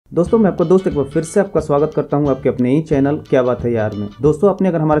दोस्तों मैं आपका दोस्त एक बार फिर से आपका स्वागत करता हूं आपके अपने ही चैनल क्या बात है यार में। दोस्तों आपने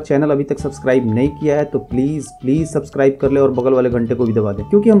अगर हमारा चैनल अभी तक सब्सक्राइब नहीं किया है तो प्लीज सब्सक्राइब कर ले और बगल वाले घंटे को भी दबा दें,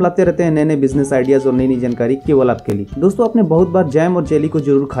 क्योंकि हम लाते रहते हैं नए नए बिजनेस आइडियाज और नई नई जानकारी केवल आपके लिए। दोस्तों आपने बहुत बार जैम और जेली को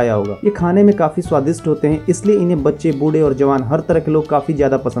जरूर खाया होगा। ये खाने में काफी स्वादिष्ट होते हैं, इसलिए इन्हें बच्चे, बूढ़े और जवान हर तरह के लोग काफी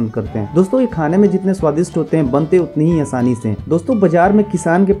ज्यादा पसंद करते हैं। दोस्तों ये खाने में जितने स्वादिष्ट होते हैं बनते उतनी ही आसानी से। दोस्तों बाजार में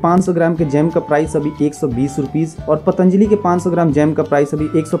किसान के 500 ग्राम के जैम का प्राइस अभी 120 रुपीज और पतंजलि के 500 ग्राम जैम का प्राइस अभी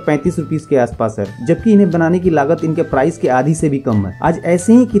 135 रुपीज के आसपास है, जबकि इन्हें बनाने की लागत इनके प्राइस के आधी से भी कम है। आज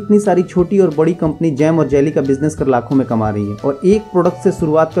ऐसे ही कितनी सारी छोटी और बड़ी कंपनी जैम और जेली का बिजनेस कर लाखों में कमा रही है और एक प्रोडक्ट से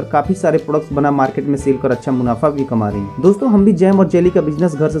शुरुआत कर काफी सारे प्रोडक्ट्स बना मार्केट में सेल कर अच्छा मुनाफा भी कमा रही है। दोस्तों हम भी जैम और जेली का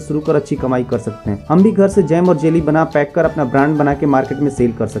बिजनेस घर से शुरू कर अच्छी कमाई कर सकते हैं। हम भी घर से जैम और जेली बना पैक कर अपना ब्रांड बना के मार्केट में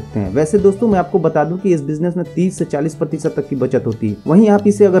सेल कर सकते हैं। वैसे दोस्तों मैं आपको बता दूं कि इस बिजनेस में 30 से 40% तक की बचत होती है। वहीं आप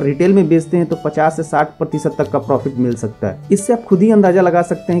इसे अगर रिटेल में बेचते हैं तो 50 से 60% तक का प्रॉफिट मिल सकता है। इससे आप खुद ही अंदाजा लगा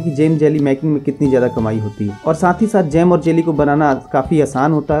सकते हैं कि जैम जेली मेकिंग में कितनी ज्यादा कमाई होती है। और साथ ही साथ जैम और जेली को बनाना काफी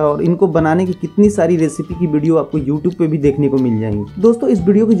आसान होता है और इनको बनाने की कितनी सारी रेसिपी की वीडियो आपको यूट्यूब पे भी देखने को मिल जाएंगी। दोस्तों इस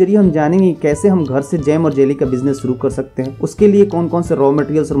वीडियो के जरिए हम जानेंगे कैसे हम घर से जैम और जेली का बिजनेस शुरू कर सकते हैं, उसके लिए कौन कौन से रॉ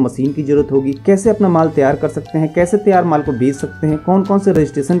मटेरियल्स और मशीन की जरूरत होगी, कैसे अपना माल तैयार कर सकते हैं, कैसे तैयार माल को बेच सकते हैं, कौन कौन से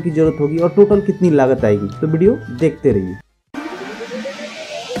रजिस्ट्रेशन की जरूरत होगी और टोटल कितनी लागत आएगी। तो वीडियो देखते रहिए।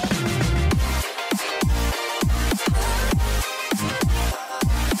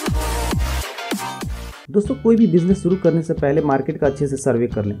 दोस्तों कोई भी बिजनेस शुरू करने से पहले मार्केट का अच्छे से सर्वे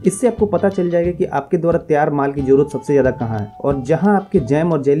कर लें। इससे आपको पता चल जाएगा कि आपके द्वारा तैयार माल की जरूरत सबसे ज्यादा कहाँ है और जहां आपके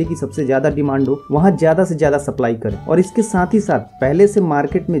जैम और जेली की सबसे ज्यादा डिमांड हो वहां ज्यादा से ज्यादा सप्लाई करें। और इसके साथ ही साथ पहले से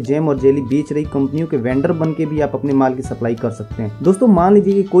मार्केट में जैम और जेली बेच रही कंपनियों के वेंडर बन के भी आप अपने माल की सप्लाई कर सकते हैं। दोस्तों मान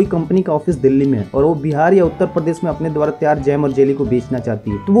लीजिए कि कोई कंपनी का ऑफिस दिल्ली में है और वो बिहार या उत्तर प्रदेश में अपने द्वारा तैयार जैम और जेली को बेचना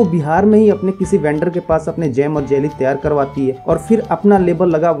चाहती है, तो वो बिहार में ही अपने किसी वेंडर के पास अपने जैम और जेली तैयार करवाती है और फिर अपना लेबल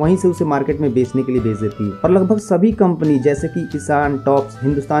लगा वहीं से उसे मार्केट में बेचने के लिए भेज देती है। और लगभग सभी कंपनी जैसे कि किसान, टॉप्स,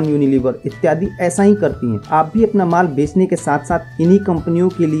 हिंदुस्तान यूनिलीवर इत्यादि ऐसा ही करती हैं। आप भी अपना माल बेचने के साथ साथ इन्हीं कंपनियों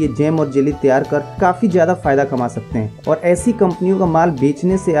के लिए जैम और जेली तैयार कर काफी ज्यादा फायदा कमा सकते हैं और ऐसी कंपनियों का माल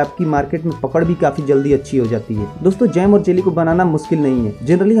बेचने से आपकी मार्केट में पकड़ भी काफी जल्दी अच्छी हो जाती है। दोस्तों जैम और जेली को बनाना मुश्किल नहीं है।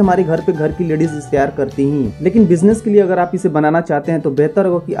 जनरली हमारे घर पे घर की लेडीज इसे तैयार करती ही है, लेकिन बिजनेस के लिए अगर आप इसे बनाना चाहते हैं तो बेहतर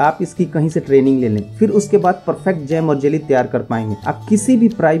होगा कि आप इसकी कहीं से ट्रेनिंग ले लें, फिर उसके बाद परफेक्ट जैम और जेली तैयार कर पाएंगे। आप किसी भी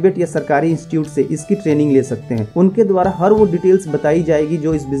प्राइवेट या सरकारी इंस्टीट्यूट से इसकी ट्रेनिंग ले सकते हैं। उनके द्वारा हर वो डिटेल्स बताई जाएगी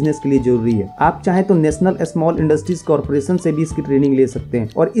जो इस बिजनेस के लिए जरूरी है। आप चाहें तो नेशनल स्मॉल इंडस्ट्रीज कॉर्पोरेशन से भी इसकी ट्रेनिंग ले सकते हैं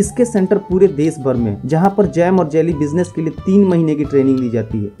और इसके सेंटर पूरे देश भर में, जहां पर जैम और जेली बिजनेस के लिए 3 महीने की ट्रेनिंग दी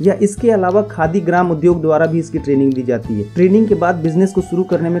जाती है। या इसके अलावा खादी ग्राम उद्योग द्वारा भी इसकी ट्रेनिंग दी जाती है। ट्रेनिंग के बाद बिजनेस को शुरू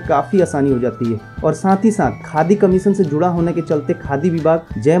करने में काफी आसानी हो जाती है और साथ ही साथ खादी कमीशन से जुड़ा होने के चलते खादी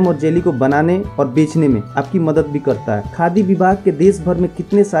विभाग जैम और जेली को बनाने और बेचने में आपकी मदद भी करता है। खादी विभाग के देश भर में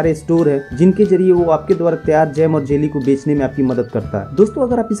कितने सारे स्टोर है जिनके जरिए वो आपके द्वारा तैयार जैम और जेली को बेचने में आपकी मदद करता है। दोस्तों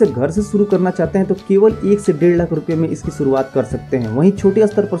अगर आप इसे घर से शुरू करना चाहते हैं तो केवल 1 से 1.5 लाख रुपए में इसकी शुरुआत कर सकते हैं। वहीं छोटे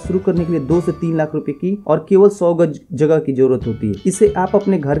स्तर पर शुरू करने के लिए 2 से 3 लाख रुपए की और केवल 100 गज जगह की जरूरत होती है। इसे आप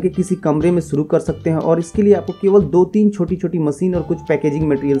अपने घर के किसी कमरे में शुरू कर सकते हैं और इसके लिए आपको केवल 2-3 छोटी-छोटी मशीन और कुछ पैकेजिंग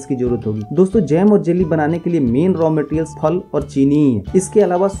मटेरियल्स की जरूरत होगी। दोस्तों जैम और जेली बनाने के लिए मेन रॉ मटेरियल्स फल और चीनी ही है। इसके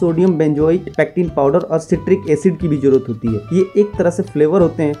अलावा सोडियम बेंजोएट, पेक्टिन पाउडर और सिट्रिक एसिड की भी जरूरत होती है। ये एक तरह से फ्लेवर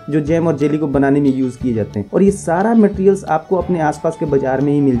होते हैं जो जैम और जेली को बनाने में यूज किए जाते हैं और ये सारा मटेरियल्स आपको अपने आसपास के बाजार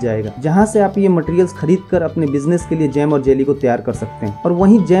में ही मिल जाएगा, जहां से आप ये मटेरियल्स खरीद कर अपने बिजनेस के लिए जैम और जेली को तैयार कर सकते हैं। और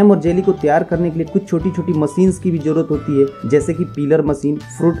वहीं जैम और जेली को तैयार करने के लिए कुछ छोटी छोटी मशीन्स की भी जरूरत होती है, जैसे कि pillar machine,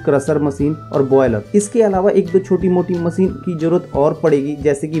 fruit crusher machine और बॉयलर। इसके अलावा 1-2 छोटी मोटी मशीन की जरूरत और पड़ेगी,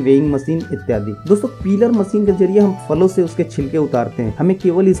 जैसे कि वेइंग मशीन इत्यादि। दोस्तों पीलर मशीन के जरिए हम फलों से उसके छिलके उतारते हैं। हमें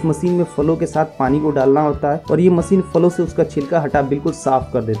केवल इस मशीन में फलों के साथ पानी को डालना होता है और ये मशीन फलों से उसका छिलका हटा बिल्कुल साफ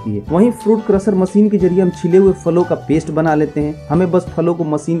कर देती है। वहीं फ्रूट क्रशर मशीन के जरिए हम छिले हुए फलों का पेस्ट बना लेते हैं। हमें बस फलों को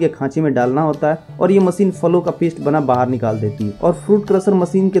मशीन के खांचे में डालना होता है और ये मशीन फलों का पेस्ट बना बाहर निकाल देती है। और फ्रूट क्रशर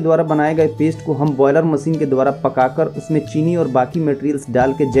मशीन के द्वारा बनाए गए पेस्ट को हम बॉयलर मशीन के द्वारा पकाकर उसमें चीनी और बाकी मटेरियल्स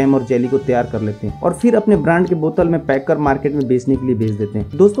डाल के जैम और जेली को तैयार कर लेते हैं और फिर अपने ब्रांड के बोतल में पैक कर मार्केट में बेचने के लिए भेज देते हैं।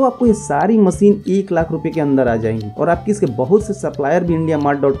 दोस्तों आपको ये सारी मशीन 1 लाख रुपए के अंदर आ जाएंगी और आपकी इसके बहुत से सप्लायर भी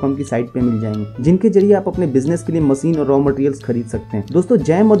indiamart.com की साइट पे मिल जाएंगे, जिनके जरिए आप अपने बिजनेस के लिए मशीन और रॉ मटेरियल्स खरीद सकते हैं। दोस्तों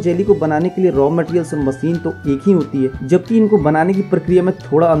जैम और जेली को बनाने के लिए रॉ मटेरियल से मशीन तो एक ही होती है, जबकि इनको बनाने की प्रक्रिया में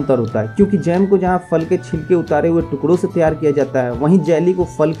थोड़ा अंतर होता है, क्योंकि जैम को जहाँ फल के छिलके उतारे हुए टुकड़ों से तैयार किया जाता है, वहीं जेली को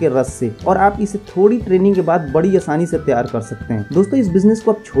फल के रस से, और आप इसे थोड़ी ट्रेनिंग के बाद बड़ी आसानी से तैयार कर सकते हैं। दोस्तों, इस बिजनेस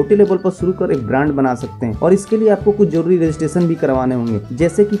को आप छोटे लेवल पर शुरू कर एक ब्रांड बना सकते हैं, और इसके लिए आपको कुछ जरूरी रजिस्ट्रेशन भी करवाने होंगे,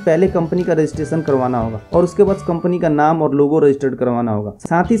 जैसे कि पहले कंपनी का रजिस्ट्रेशन करवाना होगा और उसके बाद कंपनी का नाम और लोगो रजिस्टर्ड करवाना होगा।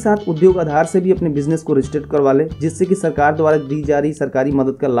 साथ ही साथ उद्योग आधार से भी अपने बिजनेस को रजिस्टर्ड करवा ले, जिससे कि सरकार द्वारा दी जा रही सरकारी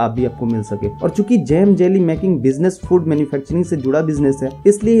मदद का लाभ भी आपको मिल सके। और चूंकि jam jelly making business food manufacturing से जुड़ा बिजनेस है,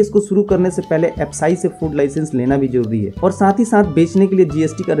 इसलिए इसको शुरू करने से पहले एफएसआई से फूड लाइसेंस लेना भी जरूरी है, और साथ ही साथ बेचने के लिए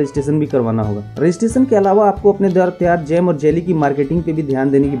जीएसटी का रजिस्ट्रेशन भी करवाना होगा। रजिस्ट्रेशन के अलावा आपको अपने द्वारा तैयार जैम और जेली की मार्केटिंग पे भी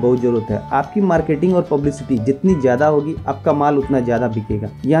ध्यान देने की बहुत जरूरत है। आपकी मार्केटिंग और पब्लिसिटी जितनी ज्यादा होगी, आपका माल उतना ज्यादा बिकेगा।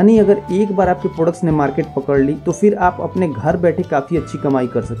 यानी अगर एक बार आपके प्रोडक्ट्स ने मार्केट पकड़ ली, तो फिर आप अपने घर बैठे काफी अच्छी कमाई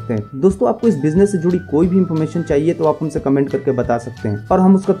कर सकते हैं। दोस्तों, आपको इस बिजनेस से जुड़ी कोई भी इंफॉर्मेशन चाहिए तो आप हमसे कमेंट करके बता सकते हैं, और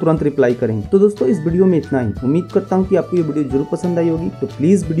हम उसका तुरंत रिप्लाई करेंगे। तो दोस्तों, इस वीडियो में इतना ही। उम्मीद करता हूँ कि आपको ये वीडियो जरूर पसंद आई होगी। तो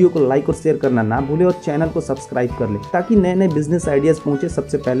प्लीज वीडियो को लाइक और शेयर करना ना भूले, और चैनल को सब्सक्राइब कर ले, ताकि नए नए बिजनेस आइडियाज पहुंचे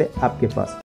सबसे पहले आपके पास।